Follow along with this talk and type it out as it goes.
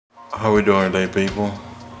How we doing today, people?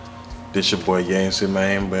 This your boy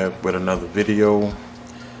Yancymane back with another video,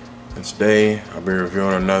 and today I'll be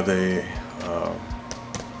reviewing another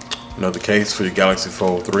case for your Galaxy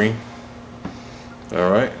Fold 3.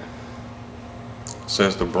 Alright,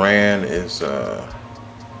 says the brand is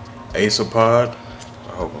ASAPDOS.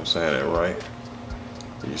 I hope I'm saying that right.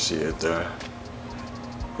 You see it there.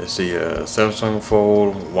 It's the Samsung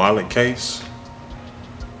Fold wallet case.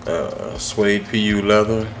 Suede PU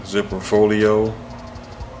leather, zipper folio,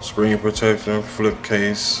 screen protector, flip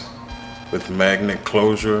case with magnet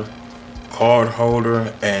closure, card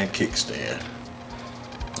holder, and kickstand.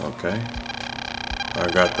 Okay,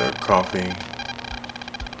 I got the coffee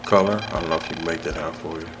color. I don't know if you can make that out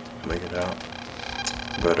for you, make it out.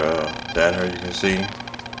 But down here you can see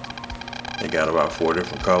they got about 4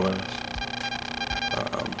 different colors: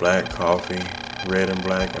 black, coffee, red and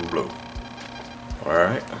black, and blue.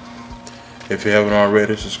 Alright, if you haven't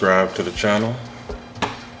already, subscribe to the channel.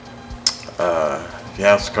 If you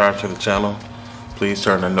have subscribed to the channel, please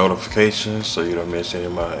turn on notifications so you don't miss any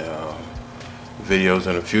of my videos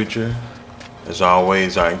in the future. As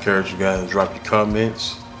always, I encourage you guys to drop your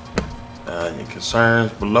comments and your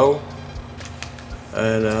concerns below,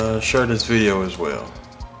 and share this video as well.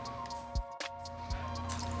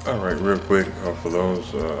 Alright, real quick, for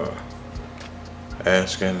those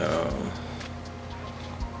asking,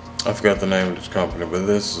 I forgot the name of this company, but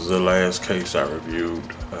this is the last case I reviewed.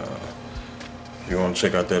 If you want to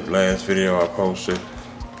check out that last video I posted,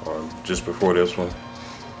 or just before this one,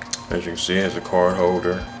 as you can see, it's a card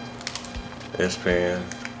holder, S Pen,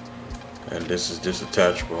 and this is just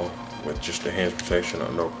attachable with just the hands protection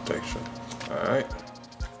or no protection. Alright,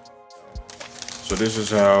 so this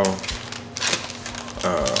is how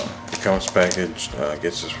it comes packaged. I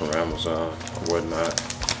guess it's from Amazon or whatnot.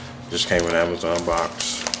 Just came in an Amazon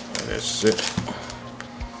box. And that's it.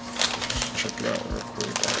 Let's check it out real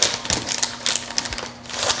quick.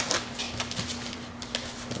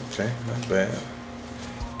 Okay, not bad.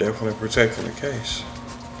 Definitely protecting the case.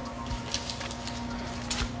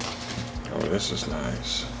 Oh, this is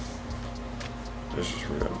nice. This is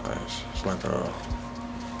real nice. It's like a,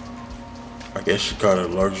 I guess you call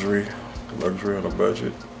it luxury on a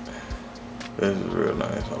budget. This is real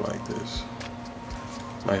nice. I like this.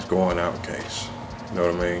 Nice going out case. You know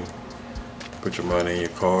what I mean? Put your money in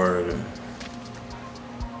your card and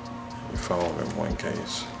your phone in one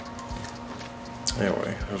case.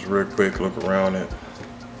 Anyway, just a real quick look around it.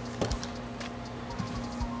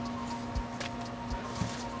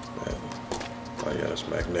 Oh yeah, it's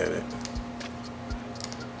magnetic.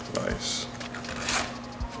 Nice.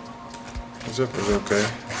 The zipper's okay.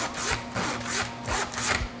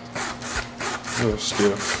 A little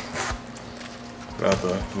stiff. Not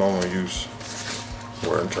the normal use.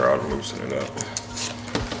 Wear and tear to loosen it up.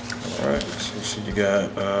 Alright, so you see you got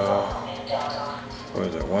what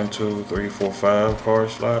is that? 1, 2, 3, 4, 5 card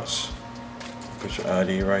slots. Put your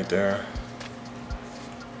ID right there.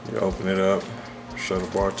 You open it up, show the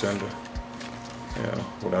bartender, you know,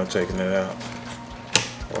 without taking it out,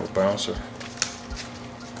 or the bouncer.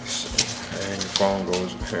 And your phone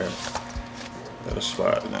goes in here. Got a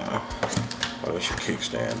slot now. Oh, that's your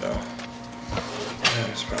kickstand though.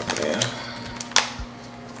 Let's pop it in.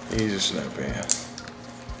 Easy snap in.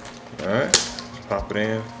 Alright, let's pop it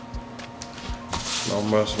in. No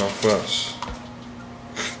muss, no fuss.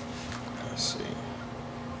 Let's see.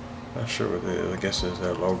 Not sure what it is. I guess it's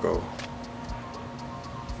that logo.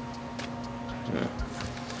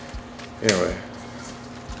 Anyway,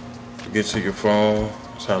 to get to your phone,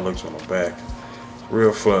 that's how it looks on the back.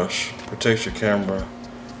 Real flush. Protects your camera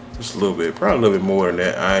just a little bit. Probably a little bit more than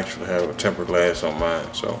that. I actually have a tempered glass on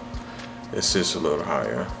mine, so it sits a little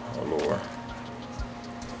higher or lower.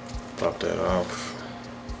 Pop that off.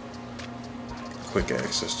 Quick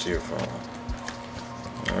access to your phone.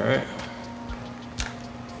 Alright.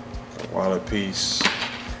 A wallet piece.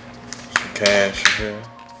 Some cash in here.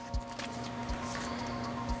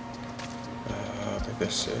 I think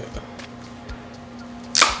that's it.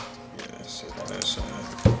 Yeah, that's it on that side.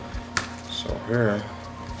 So here,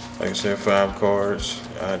 like I said, 5 cards,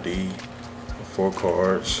 ID, 4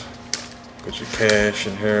 cards. Put your cash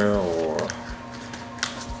in here, or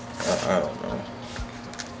I don't know,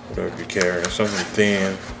 whatever you carry. Something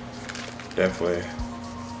thin, definitely.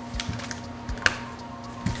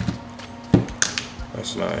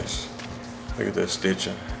 That's nice. Look at that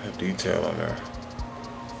stitching, that detail on there.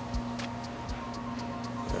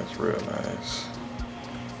 That's real nice.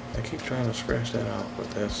 I keep trying to scratch that out, but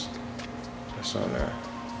that's on there.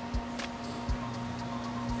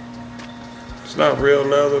 It's not real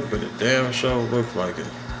leather, but it damn sure looks like it.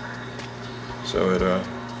 So it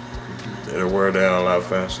It'll wear down a lot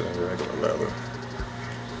faster than regular leather.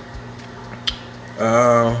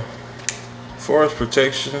 Force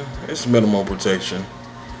protection, it's minimal protection.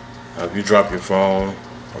 If you drop your phone,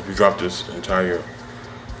 or if you drop this entire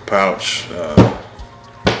pouch,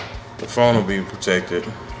 the phone will be protected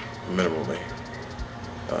minimally.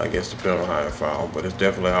 I guess depending on how it fall, but it's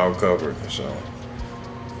definitely all covered. So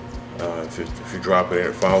if you drop it and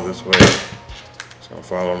it falls this way, it's gonna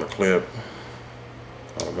fall on the clip,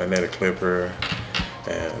 on the magnetic clipper,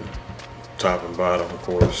 and top and bottom, of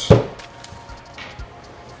course.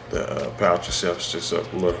 The pouch itself is just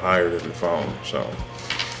up a little higher than the phone, so,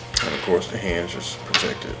 and of course the hinge is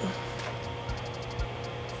protected.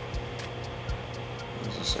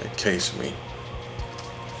 Let's just say case me.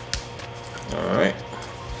 All right,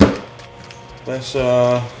 let's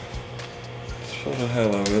for the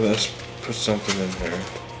hell of it, let's put something in here.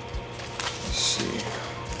 Let's see, a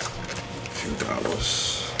few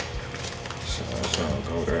dollars. So let's not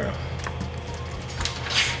go there.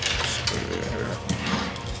 Let's put it in here.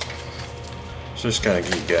 Just kind of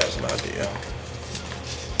give you guys an idea.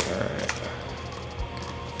 Alright.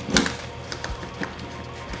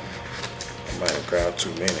 I might have grabbed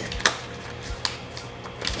too many.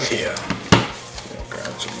 Yeah. I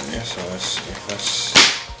grabbed too many. So let's see.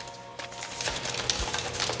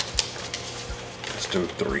 Let's do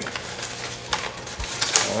 3.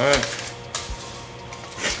 Alright.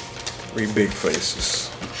 3 big faces.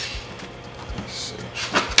 Let's see.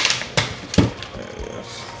 There it is.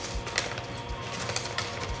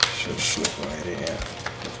 Should slip right in.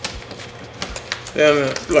 And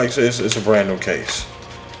like I said, it's a brand new case.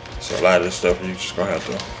 So a lot of this stuff you're just gonna have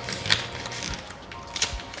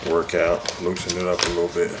to work out, loosen it up a little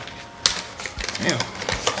bit. Damn,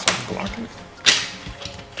 something blocking it.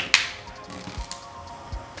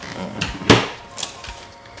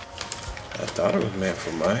 I thought it was meant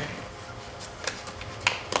for mine.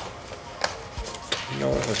 You know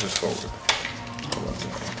what? Let's just fold it.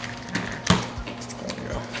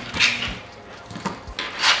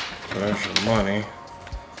 There's your money.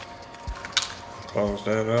 Close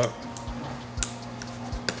that up.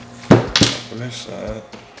 On this side.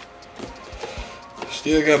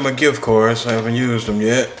 Still got my gift cards. I haven't used them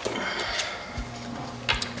yet.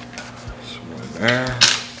 One there.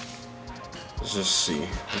 Let's just see.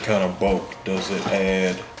 What kind of bulk does it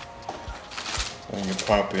add when you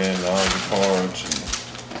pop in all your cards and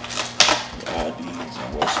your IDs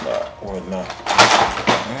and whatnot.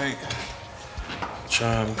 Alright.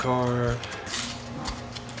 Chime card,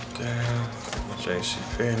 down,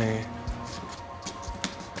 JCPenney,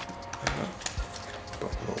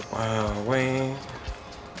 Buffalo Wild Wing,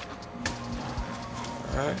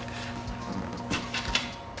 alright,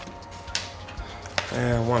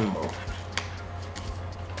 and one more,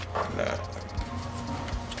 alright,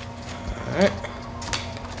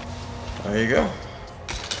 there you go.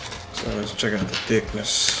 So let's check out the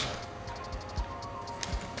thickness.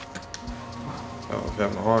 I was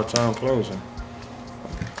having a hard time closing.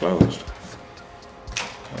 Closed.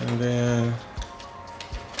 And then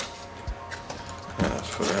let's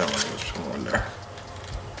put the hell of this one there.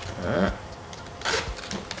 Alright.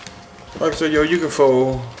 Like I said, yo, you can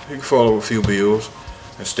fold over a few bills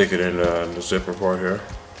and stick it in the zipper part here.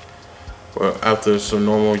 But after some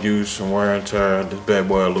normal use and wear and tear, this bad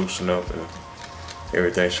boy will loosen up and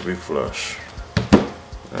everything should be flush.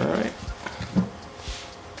 Alright.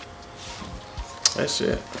 That's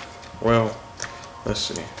it. Well, let's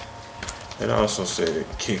see. It also said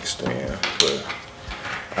kickstand, but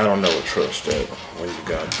I don't never trust that when you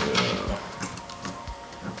got the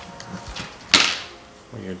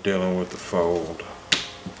when you're dealing with the fold.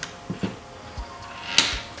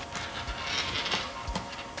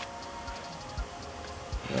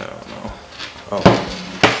 I don't know. Oh.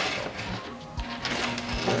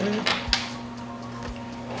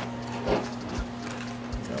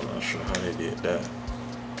 I'm not sure how they did that.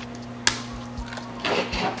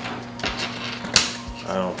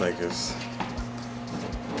 I don't think it's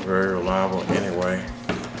very reliable anyway.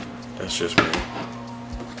 That's just me.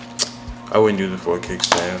 I wouldn't use it for a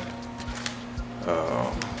kickstand.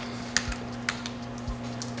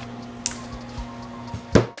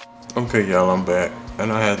 Okay, y'all, I'm back,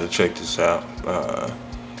 and I had to check this out.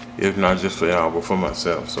 If not just for y'all, but for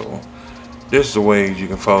myself. So this is the way you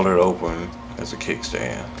can fold it open as a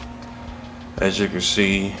kickstand. As you can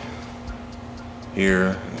see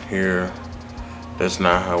here and here, that's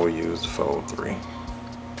not how we use the Fold 3.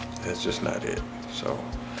 That's just not it. So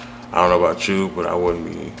I don't know about you, but I wouldn't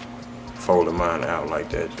be folding mine out like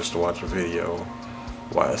that just to watch a video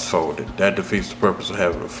while it's folded. That defeats the purpose of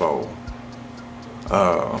having it fold.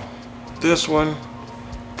 This one,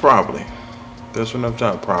 Probably. This one up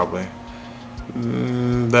top, probably.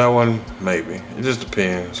 That one, maybe. It just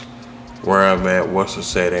depends where I'm at, what's the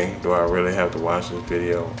setting, do I really have to watch this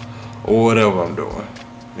video, or whatever I'm doing,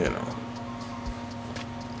 you know.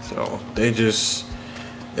 So it just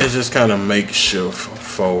kind of makeshift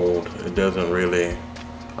fold. It doesn't really,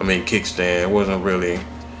 I mean, kickstand, it wasn't really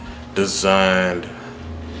designed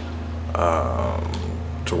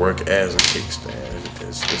to work as a kickstand.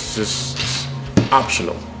 It's just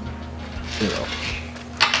optional, you know.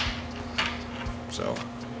 So,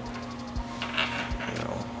 you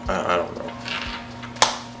know, I don't know.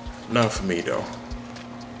 Not for me though.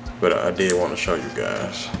 But I did want to show you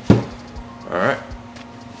guys. Alright.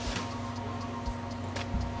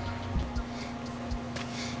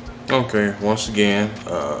 Okay, once again,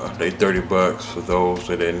 they $30 for those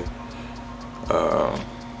that didn't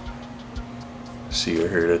see or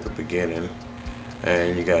hear it at the beginning.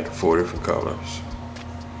 And you got the 4 different colors.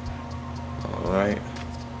 Alright.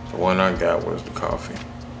 The one I got was the coffee.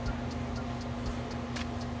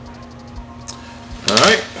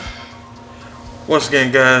 Alright. Once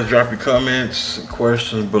again, guys, drop your comments and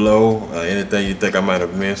questions below. Anything you think I might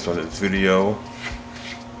have missed on this video.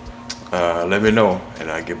 Let me know,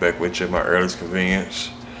 and I'll get back with you at my earliest convenience.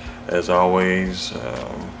 As always,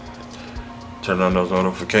 turn on those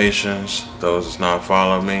notifications. Those that's not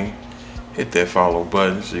following me, hit that follow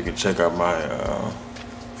button so you can check out my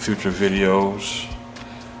future videos.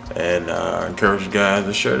 And encourage you guys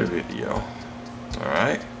to share the video.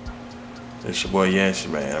 Alright? It's your boy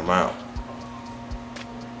Yancymane. I'm out.